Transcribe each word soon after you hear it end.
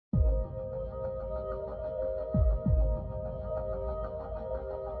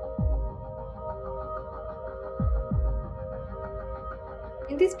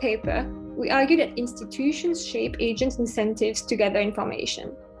In this paper, we argue that institutions shape agents' incentives to gather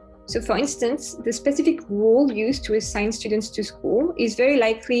information. So for instance, the specific rule used to assign students to school is very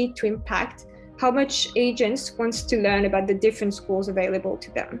likely to impact how much agents wants to learn about the different schools available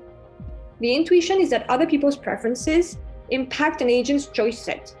to them. The intuition is that other people's preferences impact an agent's choice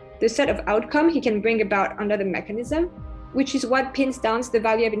set, the set of outcome he can bring about under the mechanism, which is what pins down the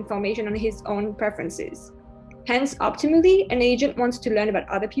value of information on his own preferences. Hence, optimally, an agent wants to learn about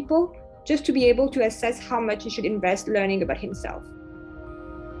other people just to be able to assess how much he should invest learning about himself.